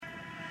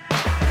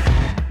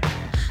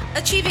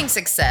Achieving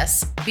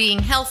success, being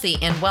healthy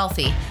and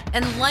wealthy,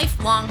 and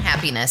lifelong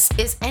happiness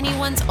is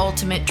anyone's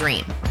ultimate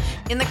dream.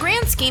 In the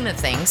grand scheme of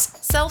things,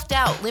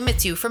 self-doubt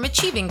limits you from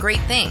achieving great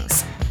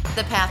things.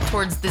 The path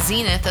towards the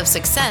zenith of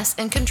success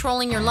and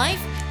controlling your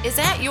life is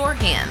at your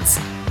hands.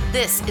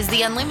 This is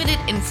the Unlimited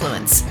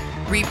Influence.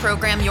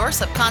 Reprogram your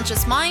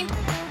subconscious mind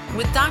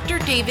with Dr.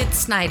 David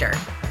Snyder.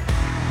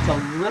 It's a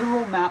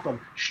literal map of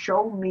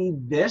show me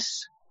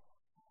this,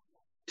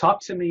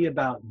 talk to me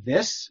about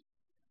this,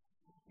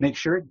 make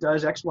sure it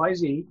does X, Y,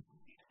 Z,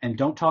 and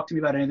don't talk to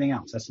me about anything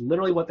else. That's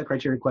literally what the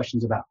criteria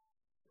question's about.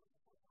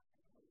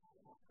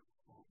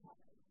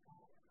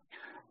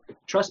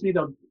 Trust me,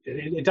 though,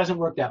 it doesn't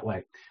work that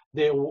way.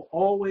 They will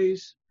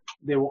always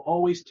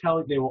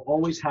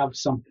have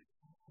something.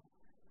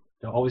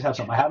 They'll always have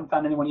something. I haven't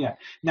found anyone yet.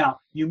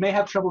 Now, you may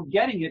have trouble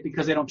getting it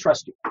because they don't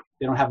trust you.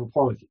 They don't have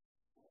rapport with you.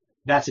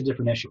 That's a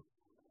different issue.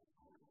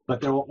 But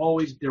there will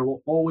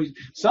always,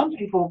 some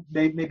people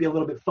may be a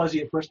little bit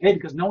fuzzy at first,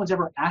 because no one's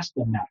ever asked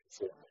them that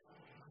before,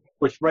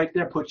 which right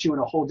there puts you in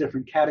a whole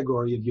different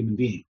category of human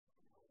being.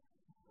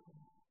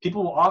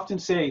 People will often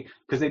say,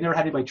 because they've never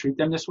had anybody treat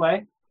them this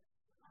way,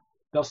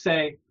 they'll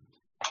say,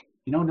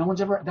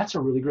 that's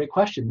a really great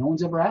question. No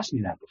one's ever asked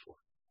me that before.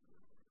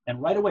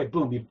 And right away,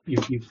 boom,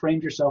 you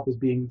framed yourself as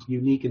being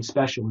unique and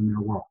special in their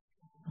world.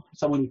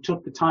 Someone who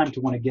took the time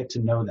to want to get to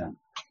know them.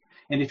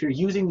 And if you're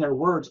using their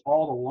words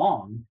all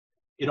along,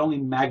 it only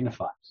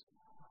magnifies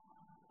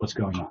what's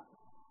going on.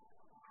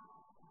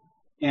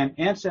 And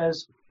Ann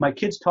says, my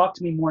kids talk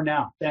to me more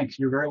now. Thanks.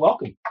 You're very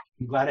welcome.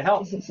 I'm glad to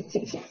help.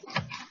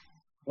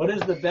 What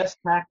is the best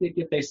tactic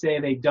if they say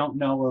they don't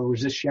know or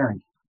resist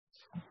sharing?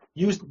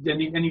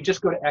 And you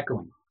just go to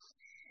echoing.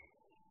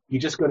 You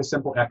just go to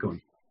simple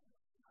echoing.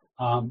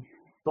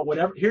 But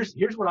whatever, here's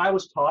what I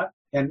was taught,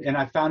 and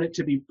I found it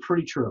to be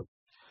pretty true.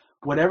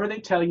 Whatever they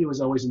tell you is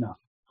always enough.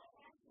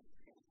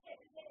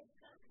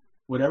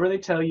 Whatever they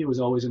tell you is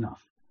always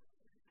enough.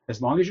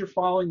 As long as you're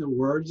following the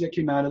words that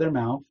came out of their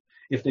mouth,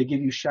 if they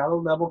give you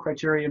shallow level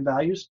criteria and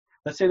values,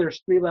 let's say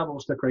there's 3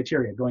 levels to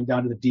criteria going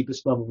down to the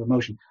deepest level of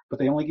emotion, but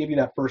they only give you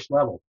that first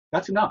level.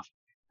 That's enough.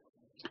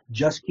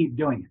 Just keep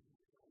doing it.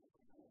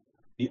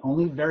 The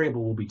only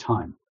variable will be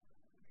time.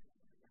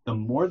 The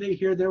more they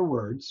hear their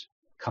words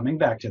coming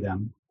back to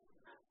them,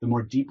 the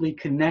more deeply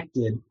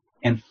connected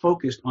and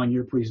focused on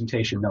your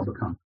presentation they'll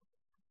become.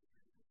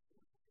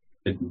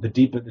 The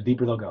deeper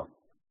they'll go.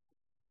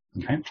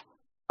 Okay?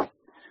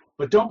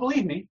 But don't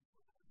believe me.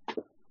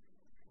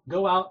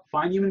 Go out,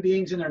 find human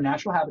beings in their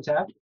natural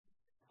habitat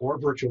or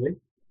virtually,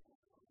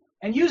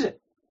 and use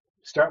it.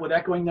 Start with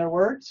echoing their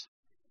words.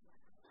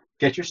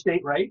 Get your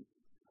state right.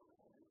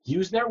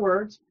 Use their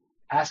words.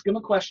 Ask them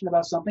a question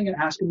about something and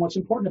ask them what's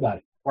important about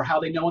it or how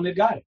they know when they've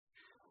got it.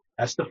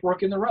 That's the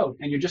fork in the road.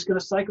 And you're just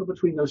going to cycle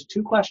between those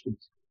 2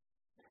 questions.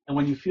 And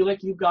when you feel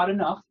like you've got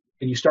enough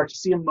and you start to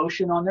see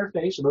emotion on their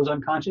face or those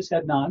unconscious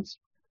head nods,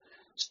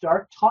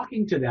 start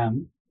talking to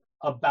them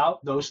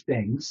about those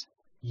things,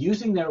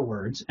 using their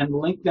words, and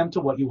link them to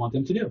what you want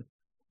them to do.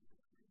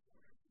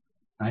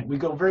 Right? We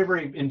go very,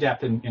 very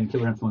in-depth in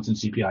Killer Influence and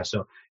CPI.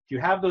 So if you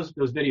have those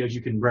videos,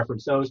 you can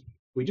reference those.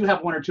 We do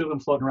have 1 or 2 of them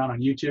floating around on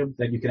YouTube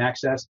that you can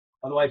access.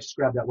 Otherwise, just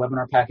grab that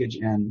webinar package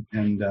and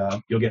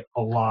you'll get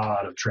a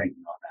lot of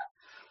training on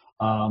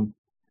that.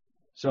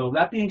 So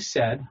that being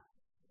said,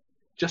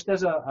 just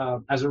as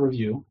a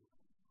review,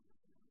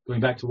 going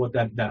back to what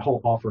that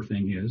whole offer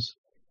thing is.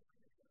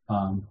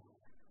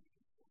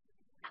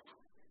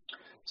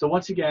 So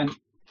once again,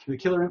 the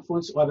Killer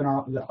Influence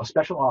webinar, a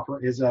special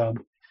offer is the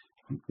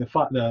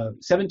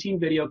 17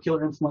 video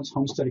Killer Influence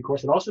home study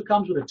course. It also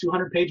comes with a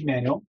 200-page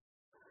manual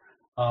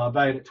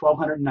valued at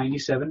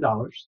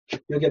 $1,297.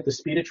 You'll get the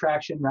Speed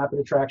Attraction, Rapid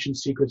Attraction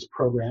Secrets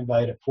program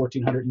valued at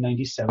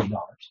 $1,497.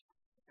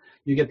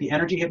 You get the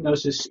Energy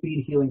Hypnosis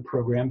Speed Healing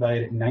program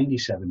valued at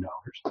 $97.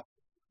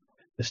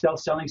 The Stealth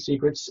Selling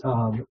Secrets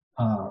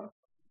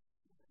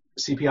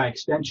CPI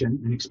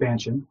extension and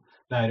expansion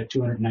valued at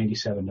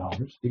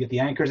 $297. You get the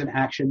Anchors in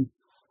Action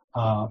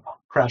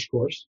crash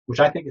course, which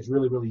I think is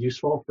really, really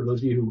useful for those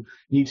of you who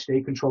need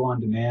state control on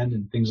demand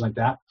and things like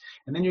that.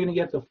 And then you're going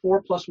to get the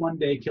 4+1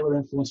 day Killer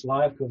Influence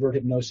Live Covert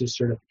Hypnosis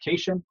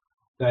certification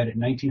valued at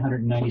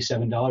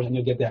 $1,997. And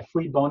you'll get that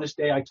free bonus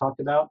day I talked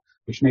about,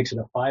 which makes it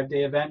a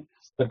 5-day event.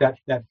 But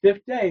that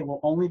 5th day will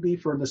only be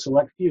for the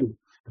select few,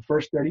 the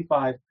first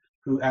 35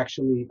 who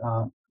actually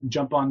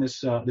jump on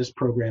this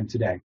program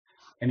today.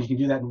 And you can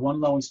do that in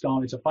 1 low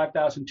installment. It's a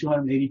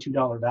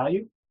 $5,282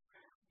 value.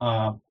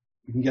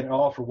 You can get it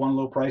all for 1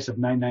 low price of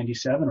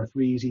 $997 or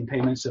 3 easy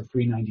payments of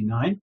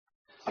 $399.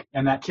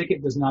 And that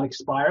ticket does not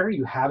expire.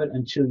 You have it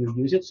until you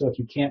use it. So if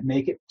you can't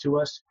make it to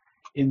us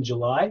in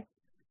July,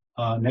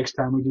 next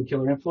time we do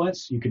Killer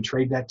Influence, you can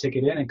trade that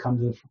ticket in and come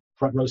to the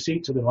front row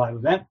seat to the live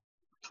event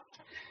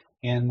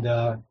and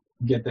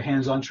get the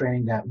hands-on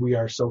training that we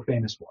are so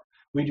famous for.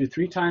 We do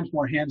 3 times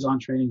more hands-on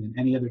training than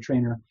any other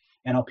trainer,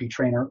 NLP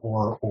trainer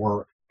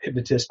or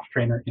hypnotist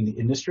trainer in the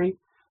industry.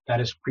 That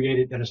has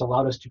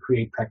allowed us to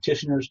create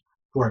practitioners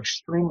who are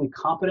extremely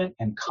competent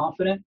and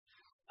confident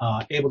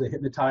able to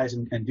hypnotize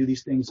and do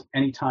these things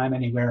anytime,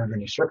 anywhere, under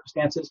any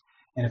circumstances.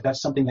 And if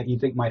that's something that you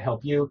think might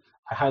help you,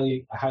 I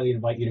highly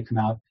invite you to come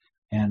out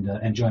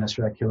and join us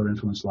for that Killer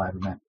Influence Live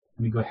event.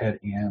 Let me go ahead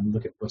and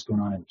look at what's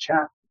going on in the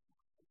chat.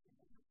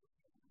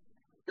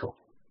 Cool.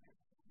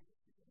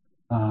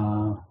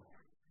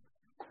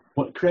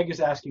 What Craig is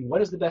asking,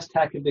 what is the best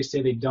tactic if they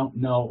say they don't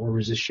know or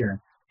resist sharing?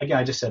 Again,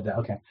 I just said that.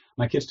 Okay.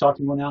 My kid's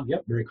talking more now?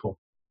 Yep, very cool.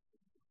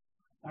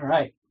 All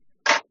right.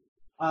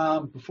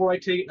 Before I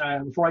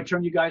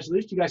turn you guys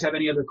loose, do you guys have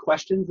any other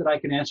questions that I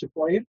can answer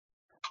for you?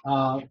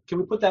 Can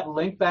we put that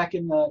link back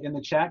in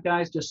the chat,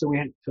 guys, just so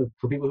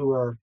for people who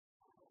are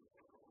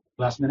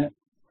last minute?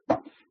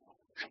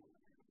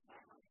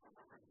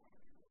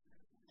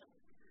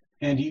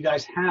 And do you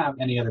guys have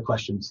any other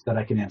questions that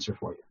I can answer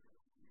for you?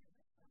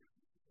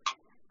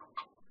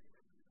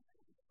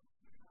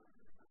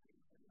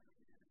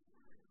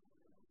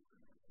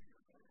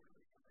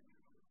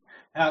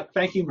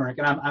 Thank you, Merrick.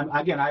 And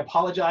again, I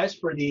apologize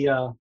for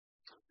the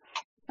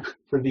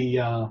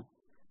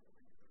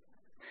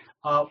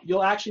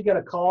you'll actually get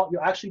a call.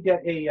 You'll actually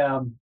get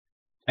an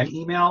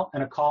email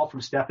and a call from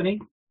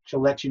Stephanie.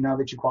 She'll let you know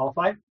that you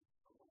qualified.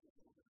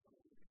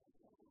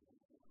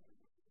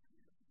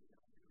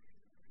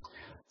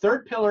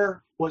 Third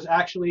pillar was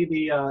actually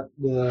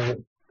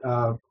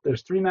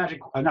there's three magic,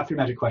 not three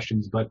magic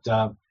questions, but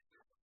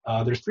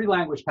there's three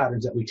language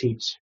patterns that we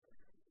teach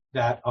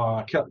that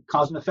are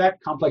cause and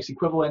effect, complex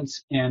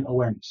equivalence, and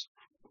awareness.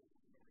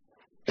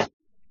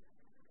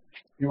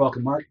 You're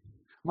welcome, Mark.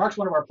 Mark's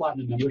one of our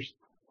platinum members.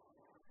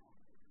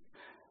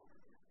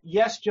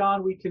 Yes,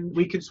 John, we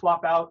can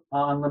swap out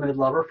Unlimited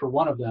Lover for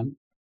one of them.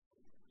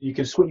 You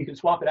can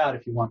swap it out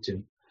if you want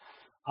to.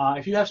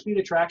 If you have Speed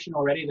Attraction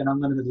already, then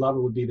Unlimited Lover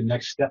would be the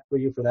next step for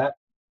you for that.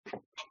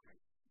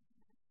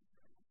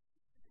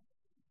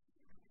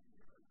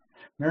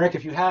 Merrick,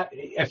 if you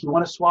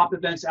want to swap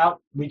events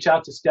out, reach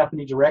out to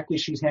Stephanie directly.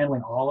 She's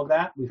handling all of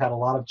that. We've had a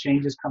lot of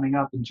changes coming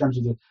up in terms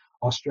of the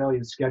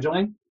Australian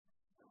scheduling.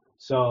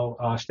 So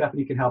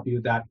Stephanie can help you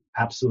with that,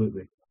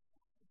 absolutely.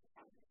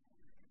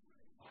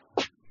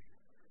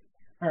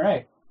 All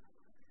right.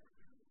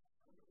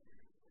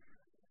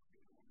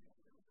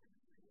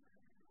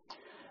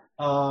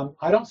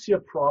 I don't see a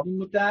problem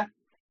with that.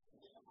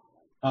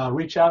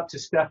 Reach out to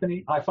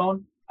Stephanie,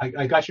 iPhone.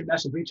 I got your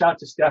message. Reach out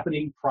to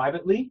Stephanie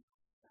privately,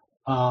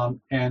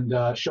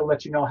 and she'll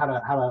let you know how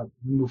to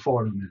move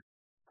forward on that.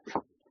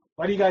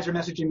 Why do you guys are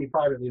messaging me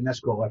privately, and that's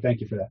cool. I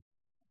thank you for that.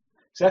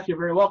 Seth, you're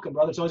very welcome,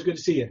 brother. It's always good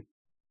to see you.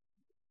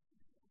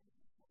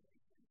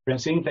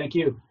 Francine, thank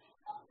you.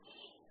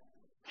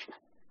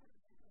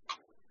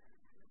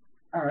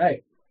 All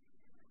right.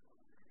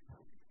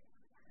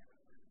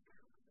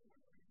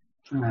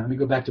 All right, let me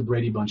go back to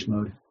Brady Bunch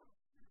mode.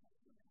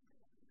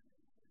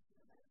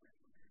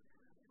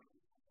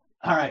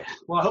 All right.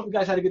 Well, I hope you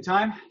guys had a good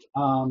time.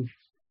 Like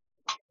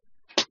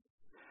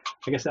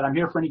I said, I'm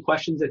here for any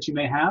questions that you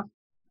may have.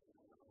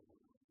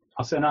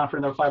 I'll send on for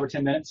another 5 or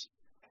 10 minutes.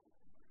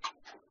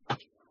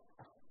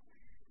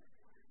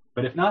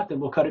 But if not, then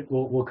we'll cut it.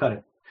 We'll cut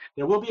it.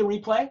 There will be a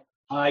replay.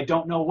 I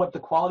don't know what the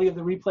quality of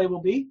the replay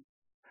will be.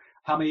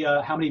 How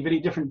many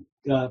video different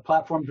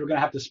platforms we're going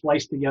to have to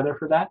splice together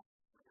for that.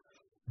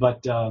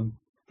 But for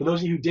those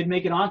of you who did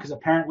make it on, because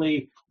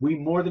apparently we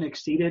more than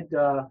exceeded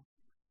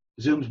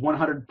Zoom's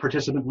 100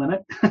 participant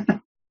limit.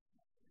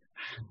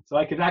 So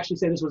I could actually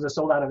say this was a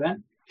sold out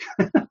event.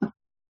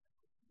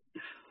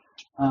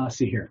 Let's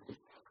see here.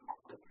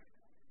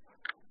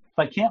 If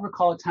I can't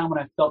recall a time when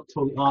I felt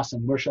totally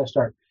awesome, where should I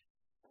start?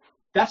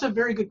 That's a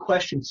very good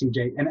question,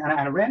 CJ. And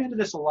I ran into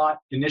this a lot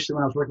initially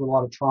when I was working with a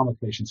lot of trauma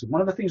patients. And one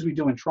of the things we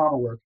do in trauma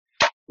work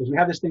is we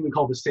have this thing we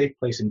call the safe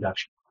place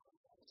induction.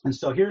 And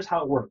so here's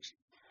how it works.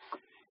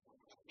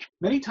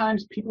 Many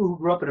times people who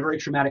grew up in a very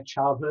traumatic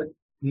childhood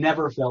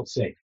never felt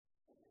safe.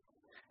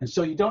 And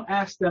so you don't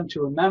ask them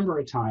to remember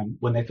a time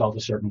when they felt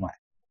a certain way.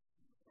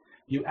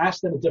 You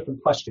ask them a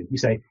different question. You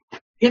say,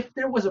 if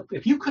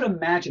you could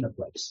imagine a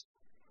place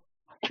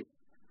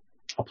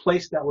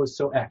that was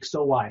so X,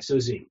 so Y, so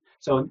Z.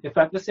 So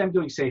let's say I'm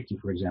doing safety,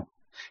 for example.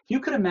 If you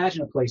could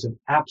imagine a place of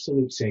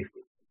absolute safety,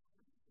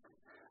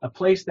 a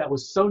place that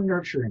was so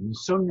nurturing and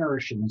so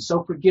nourishing and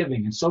so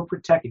forgiving and so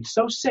protecting,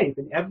 so safe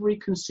in every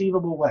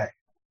conceivable way,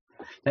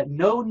 that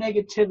no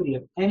negativity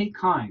of any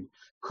kind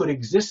could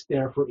exist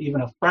there for even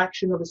a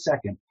fraction of a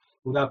second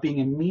without being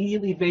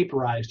immediately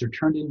vaporized or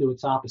turned into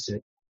its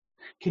opposite.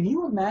 Can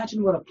you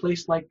imagine what a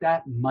place like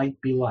that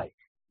might be like?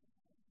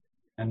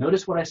 And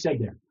notice what I said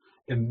there.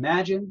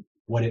 Imagine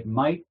what it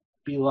might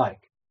be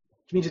like.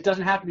 Which means it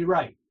doesn't have to be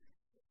right.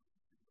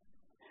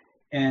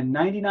 And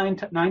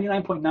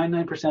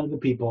 99.99% of the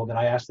people that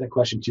I asked that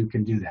question to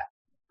can do that.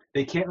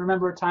 They can't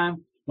remember a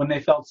time when they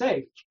felt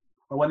safe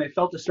or when they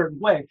felt a certain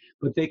way,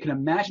 but they can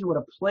imagine what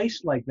a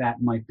place like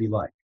that might be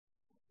like.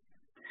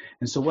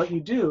 And so what you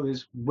do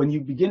is when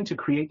you begin to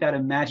create that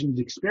imagined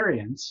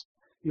experience,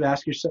 you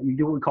ask yourself, you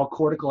do what we call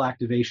cortical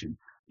activation.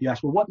 You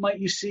ask, well, what might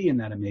you see in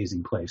that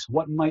amazing place?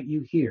 What might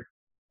you hear?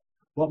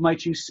 What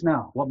might you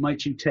smell? What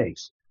might you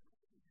taste?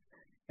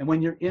 And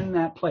when you're in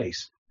that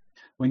place,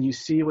 when you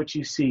see what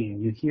you see,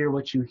 and you hear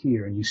what you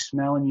hear, and you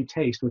smell and you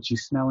taste what you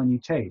smell and you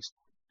taste,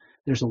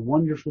 there's a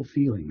wonderful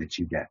feeling that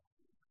you get.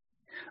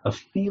 A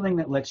feeling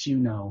that lets you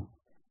know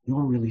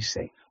you're really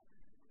safe.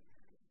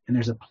 And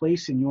there's a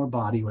place in your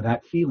body where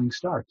that feeling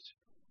starts,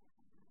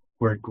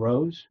 where it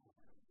grows,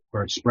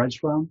 where it spreads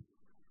from.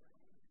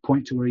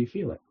 Point to where you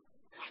feel it.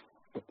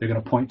 They're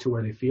going to point to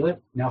where they feel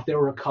it. Now, if there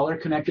were a color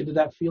connected to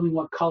that feeling,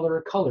 what color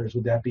or colors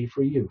would that be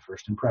for you?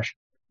 First impression.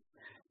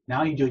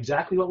 Now you do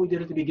exactly what we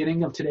did at the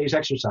beginning of today's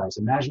exercise.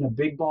 Imagine a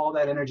big ball of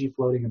that energy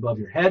floating above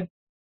your head.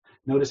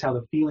 Notice how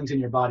the feelings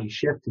in your body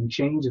shift and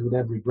change with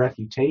every breath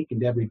you take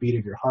and every beat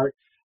of your heart.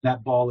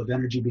 That ball of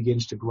energy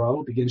begins to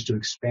grow, begins to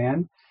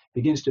expand,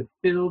 begins to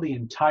fill the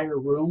entire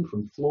room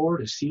from floor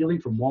to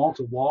ceiling, from wall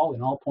to wall,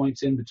 and all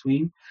points in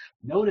between.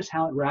 Notice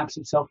how it wraps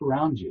itself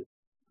around you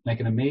like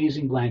an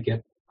amazing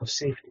blanket of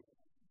safety.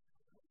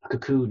 A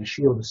cocoon, a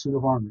shield, a suit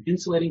of armor,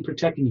 insulating,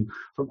 protecting you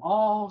from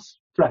all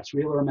threats,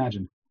 real or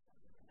imagined.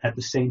 At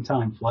the same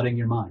time, flooding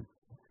your mind,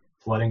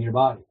 flooding your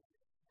body,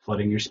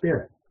 flooding your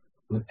spirit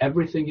with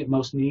everything it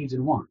most needs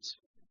and wants.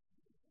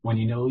 When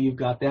you know you've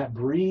got that,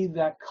 breathe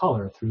that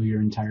color through your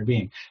entire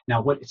being.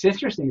 Now, what's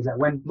interesting is that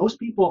when most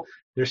people,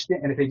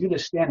 and if they do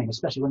this standing,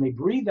 especially when they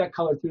breathe that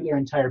color through their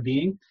entire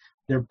being,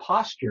 their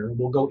posture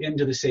will go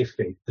into the safe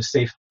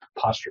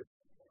posture.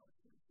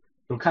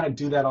 It'll kind of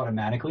do that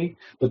automatically,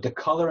 but the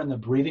color and the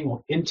breathing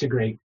will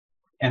integrate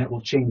and it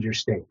will change your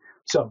state.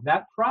 So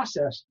that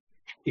process,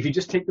 if you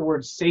just take the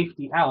word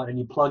safety out and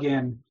you plug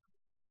in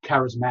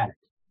charismatic,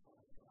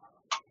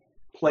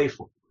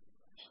 playful,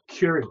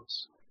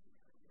 curious,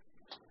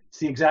 it's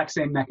the exact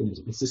same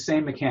mechanism. It's the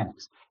same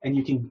mechanics. And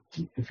you can,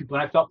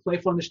 when I felt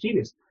playful and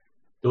mischievous,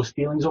 those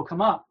feelings will come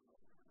up.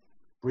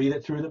 Breathe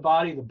it through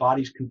the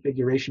body's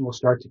configuration will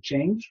start to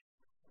change,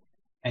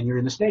 and you're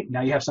in the state. Now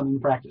you have something to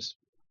practice.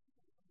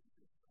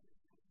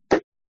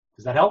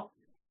 Does that help?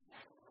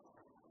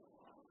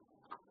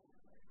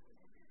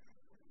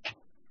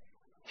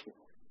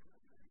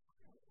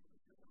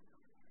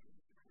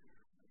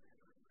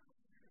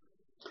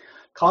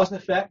 Cause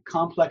and effect,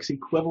 complex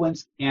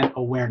equivalence, and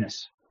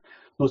awareness.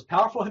 The most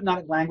powerful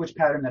hypnotic language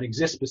pattern that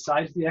exists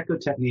besides the echo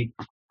technique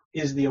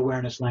is the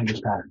awareness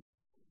language pattern.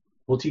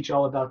 We'll teach you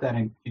all about that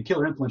in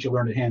Killer Influence. You'll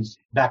learn it hands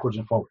backwards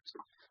and forwards.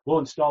 We'll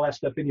install that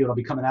stuff in you. It'll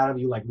be coming out of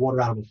you like water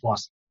out of a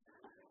faucet.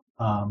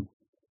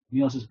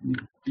 Neil says,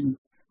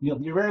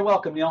 you're very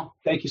welcome, Neil.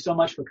 Thank you so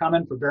much for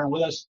coming, for bearing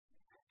with us.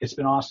 It's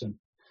been awesome.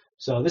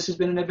 So this has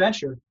been an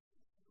adventure.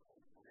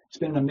 It's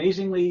been an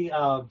amazingly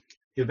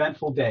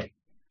eventful day.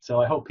 So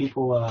I hope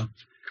people,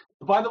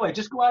 by the way,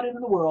 just go out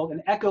into the world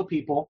and echo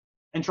people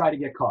and try to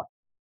get caught.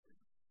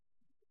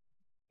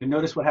 And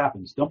notice what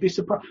happens. Don't be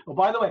surprised. Oh,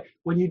 by the way,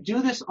 when you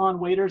do this on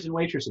waiters and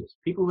waitresses,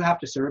 people who have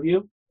to serve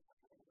you,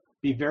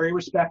 be very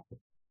respectful,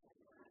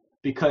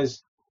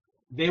 because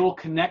they will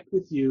connect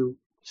with you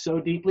so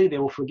deeply they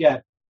will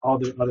forget all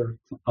the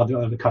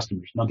other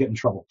customers. And they'll get in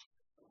trouble.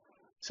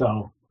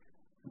 So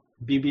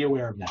be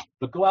aware of that.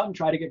 But go out and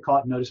try to get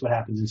caught and notice what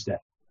happens instead.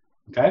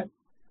 Okay?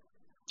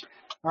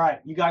 All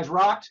right, you guys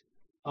rocked.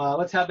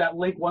 Let's have that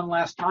link one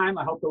last time.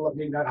 I hope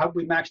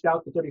we maxed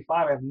out the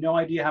 35. I have no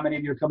idea how many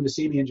of you are coming to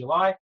see me in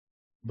July,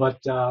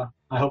 but I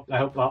hope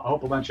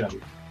a bunch of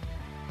you.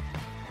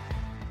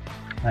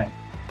 All right,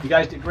 you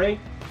guys did great.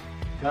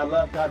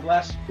 God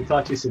bless. We'll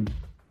talk to you soon.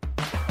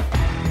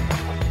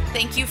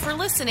 Thank you for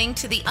listening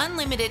to the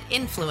Unlimited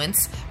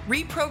Influence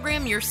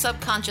Reprogram Your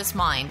Subconscious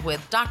Mind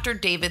with Dr.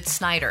 David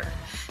Snyder.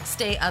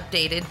 Stay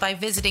updated by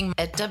visiting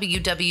at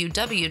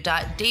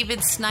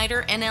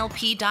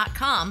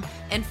www.davidsnydernlp.com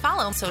and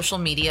follow social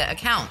media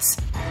accounts.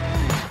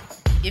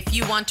 If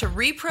you want to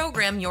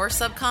reprogram your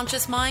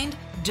subconscious mind,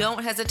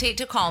 don't hesitate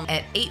to call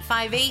at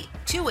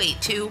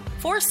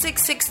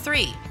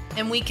 858-282-4663,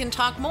 and we can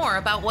talk more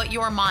about what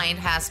your mind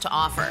has to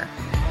offer.